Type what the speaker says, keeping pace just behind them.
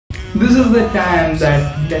This is the time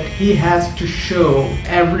that he has to show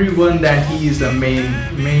everyone that he is a main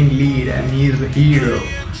lead and he is a hero.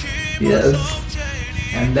 Yes,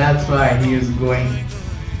 and that's why he is going.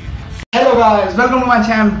 Hello guys, welcome to my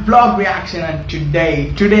channel Vlog Reaction, and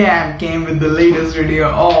today I came with the latest video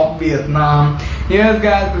of Vietnam. Yes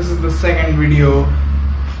guys, this is the second video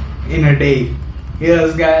in a day.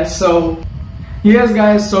 Yes guys, so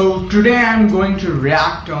today I'm going to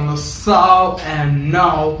react on the SAO and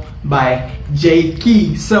Now by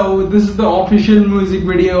JAYKII. So this is the official music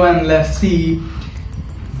video, and let's see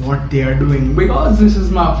what they are doing, because this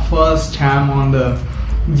is my first time on the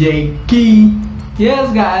JAYKII.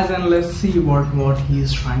 Yes guys, and let's see what he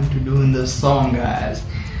is trying to do in this song, guys.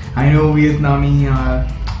 I know Vietnamese are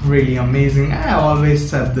really amazing. I always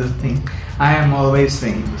said this thing. I am always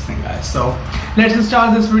saying this thing, guys. So let's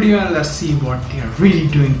start this video and let's see what they are really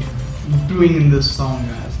doing in this song,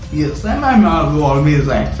 guys. Yes, and I'm always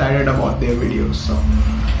excited about their videos. So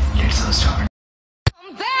let's start.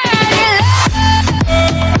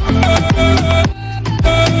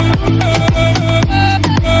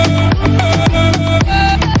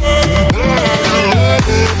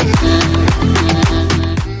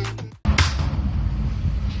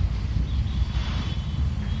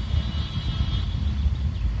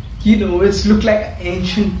 You know, it's look like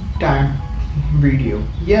ancient time video.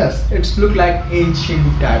 Yes, it's look like ancient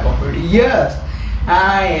type of video. Yes,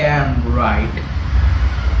 I am right.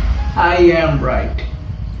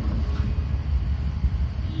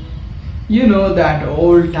 You know that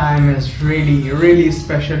old time is really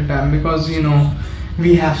special time, because you know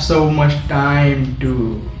we have so much time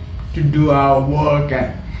to do our work,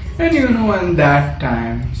 and you know, in that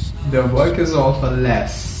time the work is also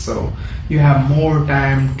less, so you have more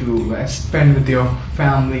time to spend with your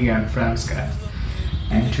family and friends, guys,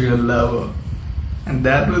 and to your lover. And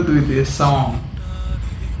that was with this song.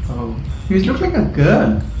 Oh, you look like a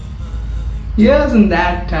girl. Yes, in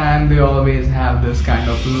that time they always have this kind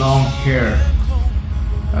of long hair.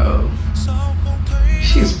 Oh,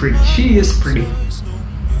 she is pretty.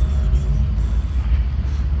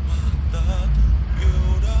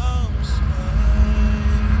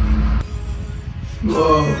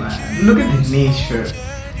 Whoa man, look at the nature.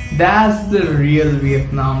 That's the real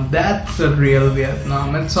Vietnam.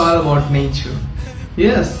 It's all about nature.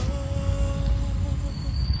 Yes,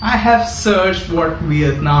 I have searched what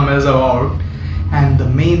Vietnam is about, and the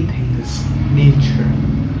main thing is nature.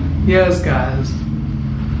 Yes guys,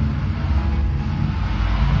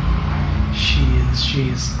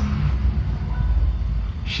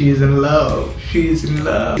 she's in love. She's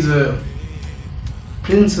a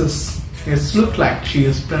princess. It looks like she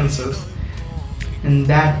is princess. In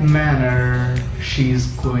that manner she's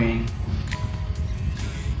going.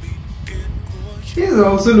 She's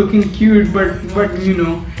also looking cute, but you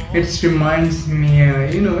know, it reminds me,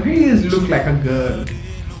 you know, he is look like a girl.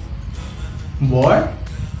 What?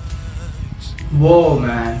 Whoa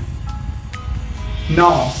man.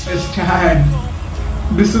 No, it's time.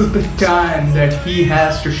 This is the time that he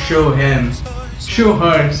has to show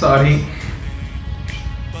her, sorry.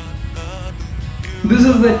 This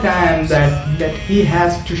is the time that he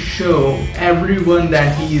has to show everyone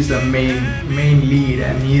that he is a main lead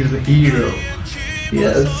and he is a hero.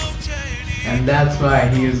 Yes, and that's why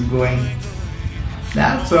he is going.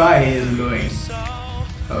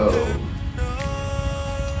 Oh,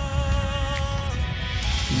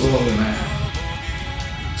 whoa man.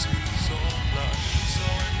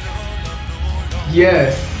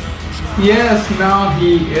 Yes, now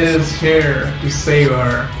he is here to save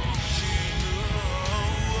her.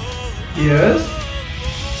 Yes.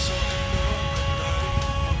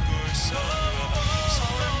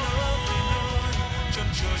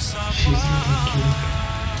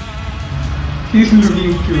 He's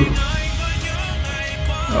looking cute.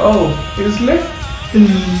 Oh, it's like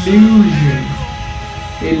illusion,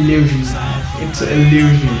 guys. It's an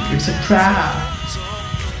illusion. It's a trap.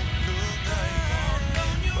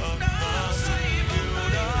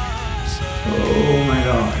 Oh my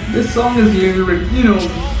god. This song is little bit, you know,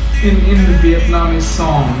 in the Vietnamese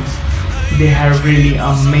songs, they have really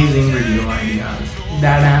amazing video ideas.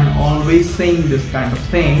 That I'm always saying this kind of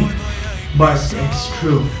thing, but it's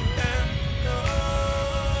true.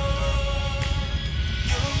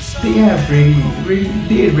 They have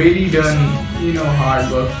really done, you know,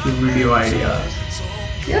 hard work to video ideas.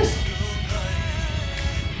 Yes.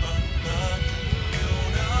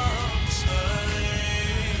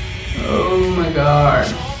 Oh my god.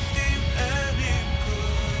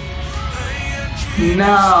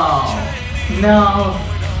 Now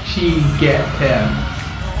she get him.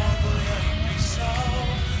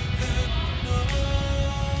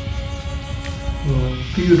 Oh,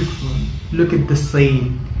 beautiful. Look at the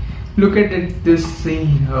scene. Look at it, this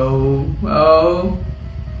scene. Oh.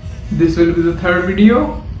 This will be the third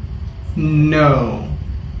video? No.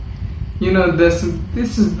 You know, this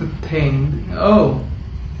is the thing. Oh.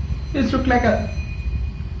 It looks like a...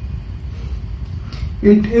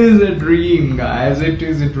 It is a dream, guys. It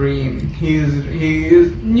is a dream. He is.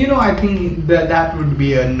 You know, I think that would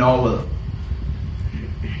be a novel.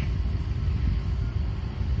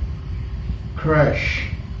 Crush.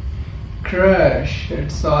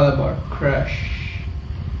 It's all about crush.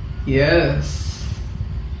 Yes.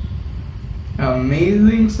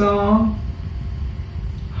 Amazing song.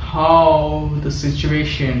 How the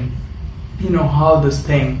situation, you know, how this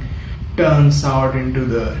thing turns out into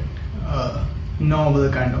the novel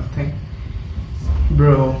kind of thing,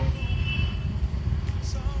 bro.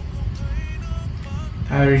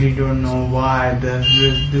 I really don't know why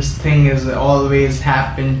this thing is always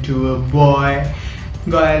happened to a boy,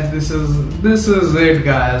 guys. This is it,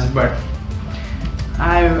 guys. But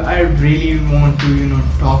I really want to, you know,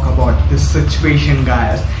 talk about this situation,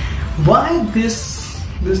 guys. Why this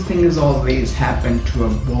thing is always happened to a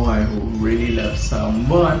boy who really loves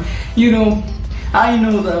someone, you know. I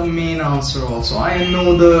know the main answer also. I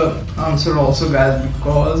know the answer also, guys,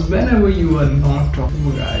 because whenever you are not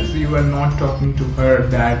talking, guys, you are not talking to her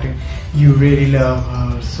that you really love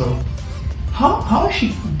her. So how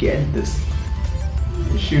she get this?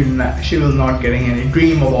 She will not getting any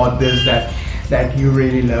dream about this, that you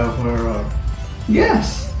really love her. Or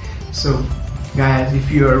yes. So guys,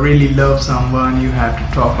 if you really love someone, you have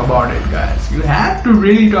to talk about it, guys. You have to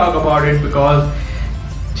really talk about it, because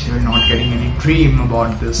you're not getting any dream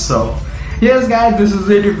about this. So yes, guys, this is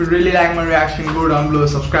it. If you really like my reaction, go down below,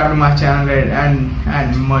 subscribe to my channel,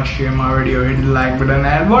 and must share my video, hit the like button,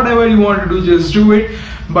 and whatever you want to do, just do it.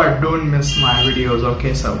 But don't miss my videos,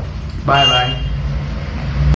 okay? So bye bye.